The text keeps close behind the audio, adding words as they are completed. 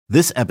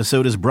This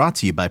episode is brought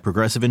to you by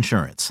Progressive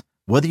Insurance.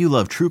 Whether you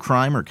love true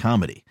crime or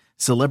comedy,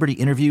 celebrity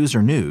interviews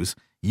or news,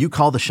 you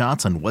call the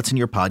shots on what's in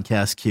your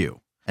podcast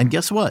queue. And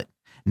guess what?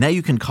 Now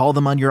you can call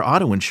them on your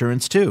auto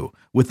insurance too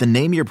with the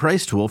Name Your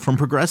Price tool from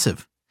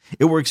Progressive.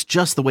 It works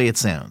just the way it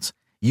sounds.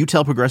 You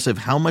tell Progressive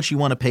how much you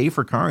want to pay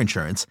for car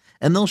insurance,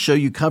 and they'll show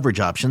you coverage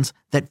options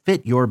that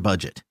fit your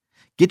budget.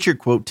 Get your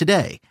quote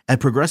today at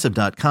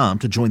Progressive.com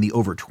to join the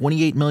over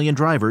 28 million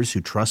drivers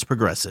who trust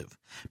Progressive.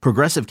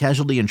 Progressive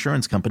Casualty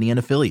Insurance Company and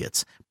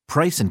Affiliates.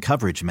 Price and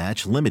coverage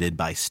match limited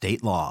by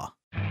state law.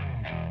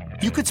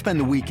 You could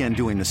spend the weekend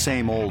doing the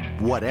same old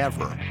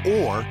whatever,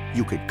 or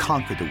you could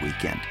conquer the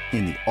weekend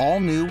in the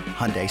all-new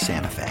Hyundai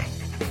Santa Fe.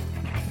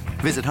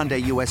 Visit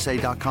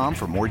HyundaiUSA.com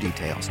for more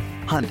details.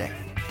 Hyundai,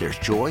 there's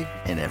joy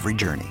in every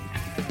journey.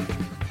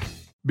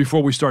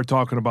 Before we start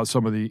talking about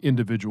some of the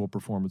individual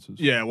performances.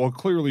 Yeah, well,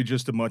 clearly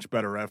just a much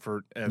better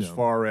effort as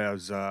far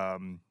as,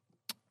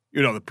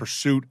 the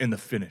pursuit and the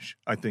finish,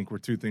 I think, were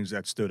two things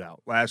that stood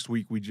out. Last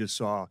week we just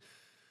saw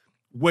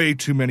way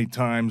too many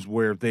times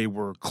where they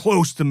were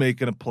close to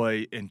making a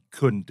play and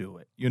couldn't do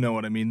it. You know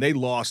what I mean? They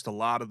lost a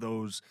lot of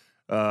those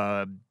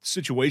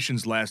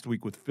situations last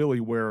week with Philly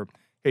where,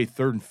 hey,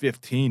 3rd and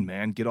 15,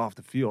 man, get off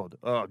the field.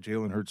 Oh,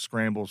 Jalen Hurts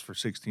scrambles for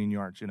 16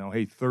 yards. Hey,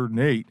 3rd and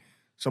 8.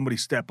 Somebody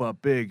step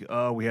up big.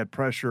 We had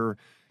pressure,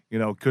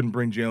 couldn't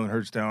bring Jalen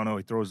Hurts down. Oh,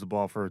 he throws the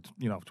ball for,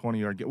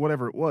 20-yard get,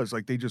 whatever it was.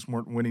 Like, they just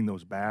weren't winning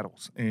those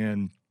battles.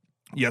 And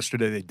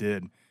yesterday they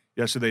did.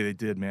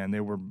 Man.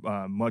 They were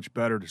much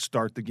better to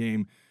start the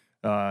game.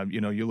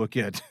 You look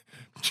at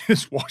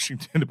just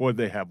Washington, boy,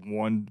 they have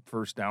one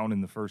first down in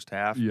the first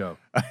half. Yeah.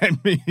 I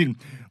mean,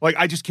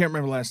 I just can't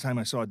remember last time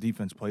I saw a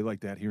defense play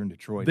like that here in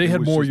Detroit. They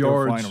had more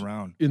yards flying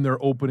around in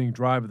their opening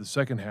drive of the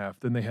second half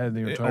than they had in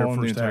the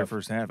entire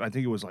first half. I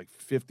think it was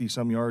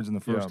 50-some yards in the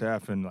first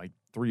half and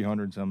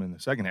 300-some in the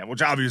second half,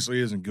 which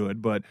obviously isn't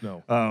good, but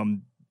no.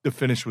 The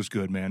finish was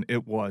good, man.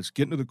 It was.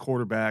 Getting to the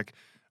quarterback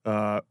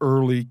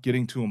early,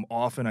 getting to him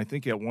often. I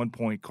think at one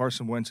point,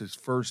 Carson Wentz's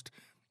first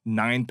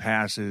 9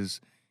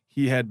 passes,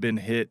 he had been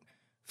hit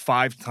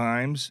 5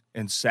 times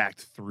and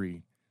sacked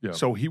 3. Yeah.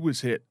 So he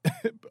was hit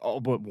all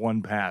but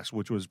 1 pass,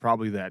 which was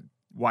probably that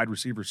wide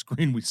receiver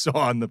screen we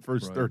saw on the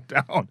first third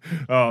down.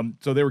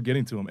 So they were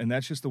getting to him, and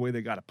that's just the way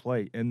they got to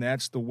play, and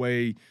that's the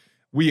way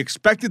we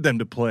expected them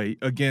to play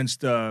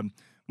against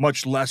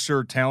much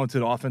lesser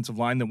talented offensive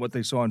line than what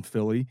they saw in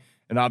Philly,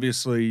 and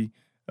obviously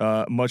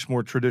much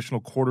more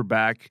traditional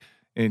quarterback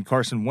in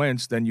Carson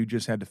Wentz than you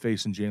just had to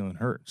face in Jalen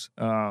Hurts.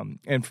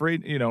 And for,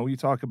 you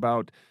talk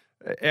about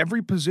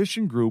every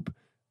position group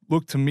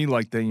looked to me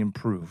like they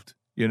improved,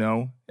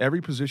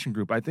 every position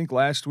group. I think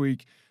last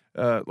week,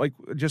 like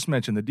I just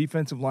mentioned, the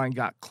defensive line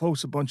got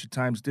close a bunch of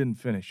times, didn't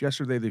finish.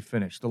 Yesterday they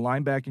finished. The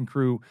linebacking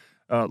crew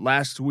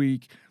last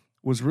week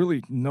was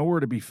really nowhere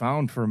to be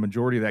found for a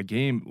majority of that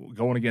game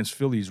going against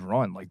Philly's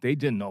run. Like, they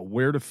didn't know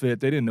where to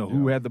fit. They didn't know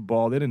who had the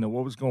ball. They didn't know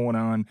what was going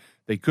on.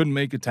 They couldn't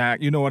make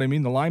attack. You know what I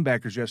mean? The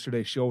linebackers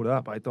yesterday showed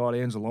up. I thought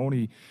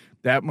Anzalone,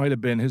 that might have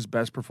been his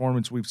best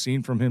performance we've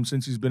seen from him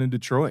since he's been in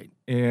Detroit.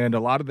 And a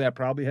lot of that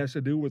probably has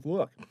to do with,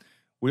 look,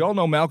 we all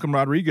know Malcolm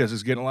Rodriguez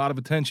is getting a lot of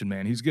attention,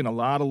 man. He's getting a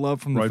lot of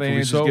love from the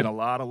fans. He's getting a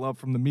lot of love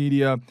from the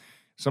media.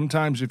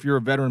 Sometimes if you're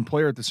a veteran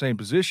player at the same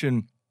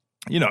position,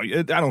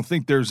 I don't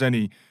think there's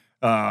any –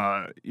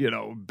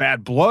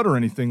 bad blood or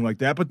anything like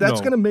that, but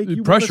that's going to make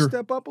you want to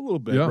step up a little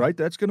bit, right?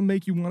 That's going to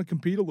make you want to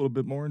compete a little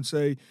bit more and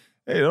say,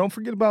 hey, don't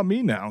forget about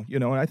me now,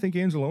 and I think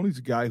Anzalone's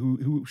a guy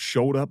who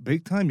showed up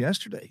big time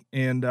yesterday.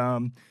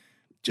 And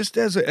just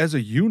as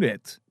a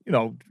unit,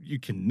 you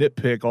can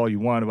nitpick all you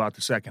want about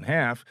the second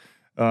half,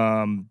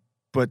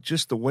 but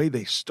just the way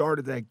they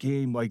started that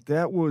game, like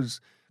that was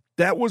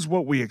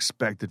what we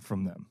expected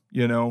from them,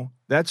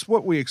 That's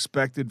what we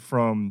expected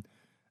from,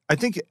 I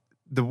think,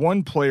 the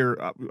one player,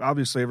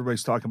 obviously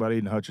everybody's talking about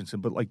Aiden Hutchinson,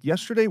 but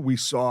yesterday we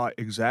saw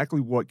exactly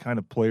what kind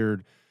of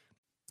player.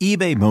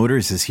 eBay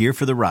Motors is here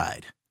for the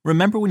ride.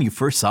 Remember when you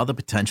first saw the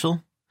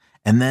potential?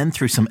 And then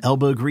through some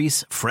elbow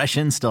grease, fresh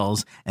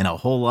installs, and a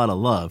whole lot of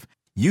love,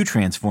 you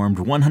transformed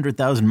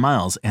 100,000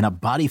 miles and a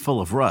body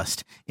full of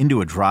rust into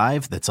a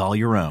drive that's all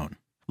your own.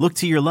 Look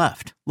to your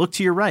left. Look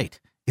to your right.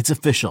 It's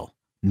official.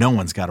 No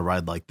one's got a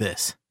ride like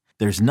this.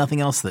 There's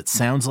nothing else that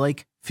sounds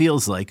like,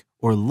 feels like,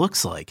 or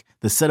looks like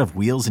the set of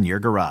wheels in your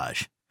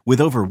garage.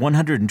 With over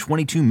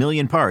 122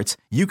 million parts,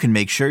 you can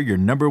make sure your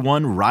number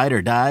one ride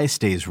or die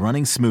stays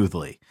running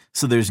smoothly,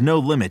 so there's no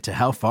limit to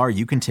how far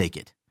you can take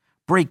it.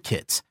 Brake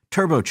kits,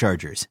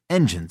 turbochargers,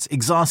 engines,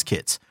 exhaust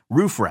kits,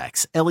 roof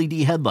racks, LED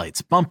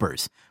headlights,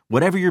 bumpers,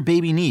 whatever your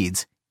baby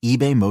needs,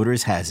 eBay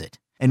Motors has it.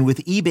 And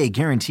with eBay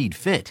Guaranteed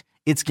Fit,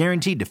 it's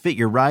guaranteed to fit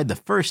your ride the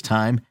first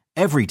time,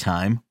 every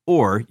time,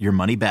 or your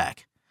money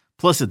back.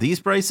 Plus, at these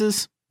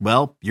prices,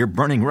 well, you're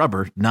burning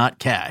rubber, not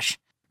cash.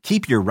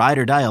 Keep your ride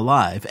or die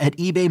alive at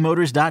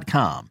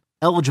ebaymotors.com.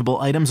 Eligible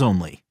items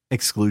only.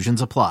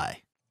 Exclusions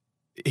apply.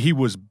 He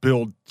was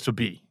built to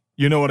be.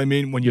 You know what I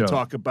mean? When you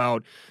talk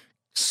about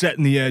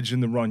setting the edge in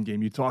the run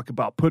game, you talk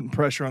about putting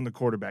pressure on the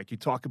quarterback, you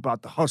talk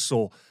about the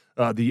hustle,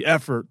 the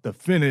effort, the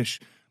finish.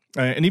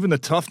 And even the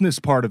toughness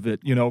part of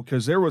it,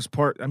 because there was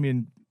I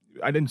mean,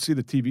 I didn't see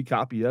the TV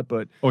copy yet,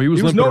 but he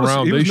was limping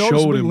around. They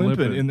showed him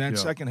limping in that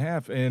second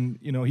half, and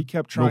he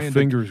kept trying. No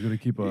finger's going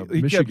to keep a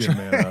Michigan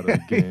man out of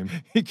the game.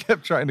 He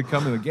kept trying to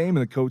come in the game,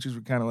 and the coaches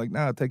were kind of like,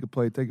 "Nah, take a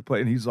play,"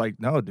 and he's like,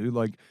 "No, dude,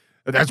 like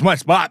that's my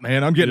spot,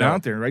 man. I'm getting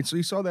out there, right?" So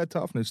he saw that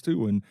toughness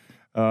too,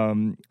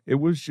 and it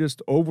was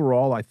just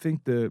overall. I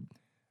think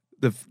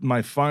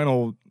my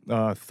final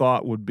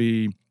thought would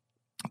be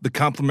the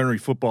complimentary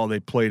football they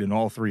played in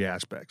all three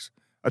aspects.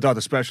 I thought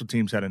the special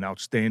teams had an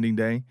outstanding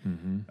day.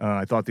 Mm-hmm.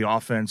 I thought the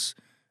offense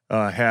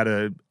had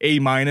a A-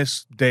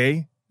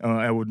 day.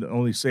 I would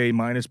only say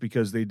A-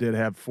 because they did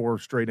have 4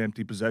 straight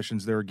empty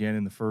possessions there again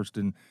in the first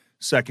and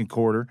second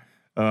quarter.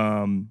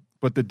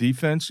 But the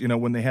defense,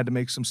 when they had to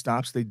make some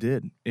stops, they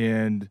did.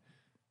 And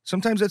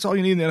sometimes that's all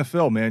you need in the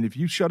NFL, man. If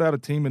you shut out a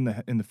team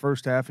in the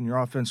first half and your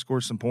offense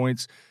scores some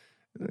points,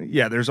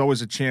 there's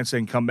always a chance they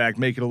can come back,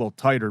 make it a little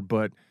tighter,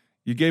 but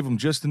you gave them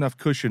just enough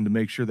cushion to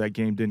make sure that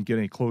game didn't get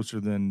any closer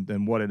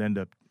than what it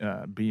ended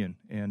up being.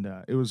 And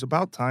it was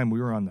about time we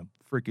were on the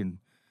freaking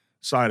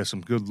side of some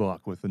good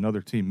luck with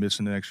another team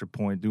missing an extra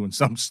point, doing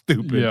something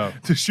stupid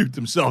to shoot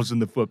themselves in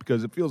the foot,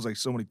 because it feels like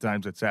so many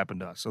times it's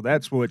happened to us. So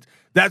that's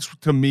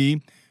to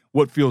me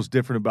what feels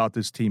different about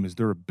this team is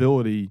their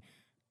ability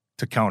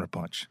to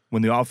counterpunch.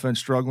 When the offense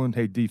struggling,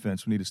 hey,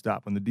 defense, we need to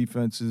stop. When the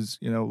defense is,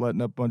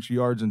 letting up a bunch of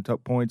yards and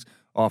tough points,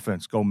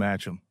 offense, go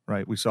match them,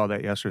 right? We saw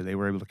that yesterday. They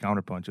were able to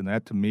counterpunch, and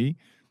that, to me,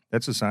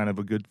 that's a sign of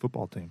a good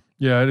football team.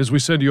 Yeah, and as we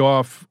send you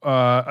off,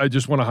 I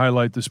just want to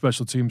highlight the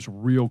special teams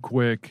real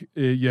quick.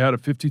 You had a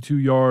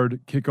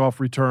 52-yard kickoff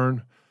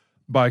return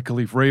by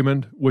Khalif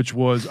Raymond, which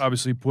was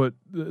obviously put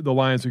the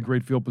Lions in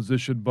great field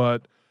position,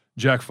 but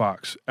Jack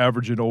Fox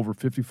averaging over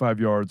 55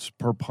 yards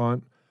per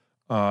punt.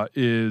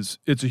 It's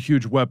a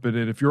huge weapon.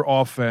 And if your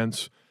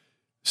offense,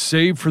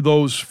 save for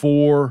those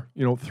 4,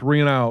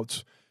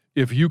 3-and-outs,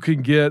 if you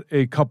can get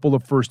a couple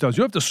of first downs,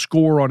 you have to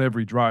score on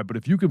every drive, but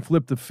if you can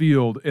flip the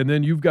field and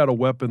then you've got a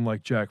weapon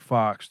like Jack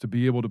Fox to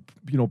be able to,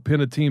 pin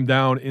a team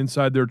down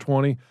inside their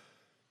 20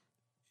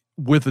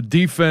 with a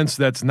defense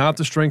that's not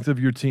the strength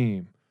of your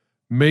team,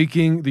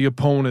 making the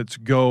opponents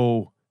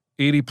go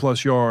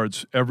 80-plus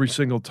yards every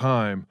single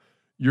time,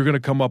 you're going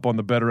to come up on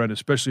the better end,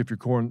 especially if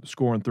you're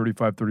scoring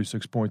 35,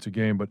 36 points a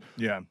game. But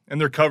yeah,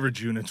 and their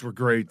coverage units were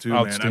great too,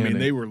 man. I mean,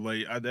 they were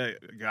late. I don't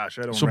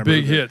remember. Some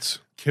big hits.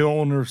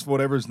 Kiln or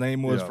whatever his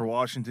name was for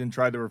Washington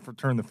tried to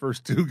return the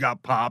first 2,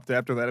 got popped.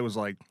 After that, it was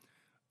like,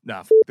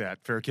 nah, that.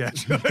 Fair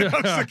catch.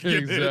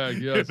 Exactly.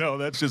 Yes.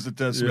 That's just a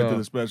testament to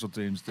the special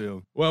teams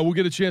too. Well, we'll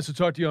get a chance to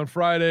talk to you on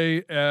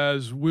Friday,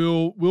 as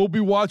we'll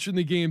be watching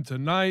the game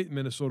tonight,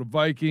 Minnesota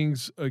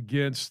Vikings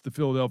against the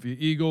Philadelphia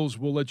Eagles.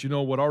 We'll let you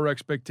know what our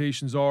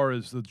expectations are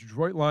as the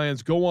Detroit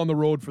Lions go on the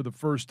road for the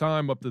first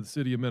time up to the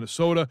city of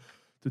Minnesota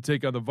to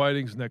take on the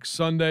Vikings next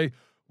Sunday.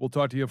 We'll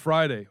talk to you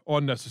Friday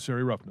on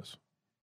Necessary Roughness.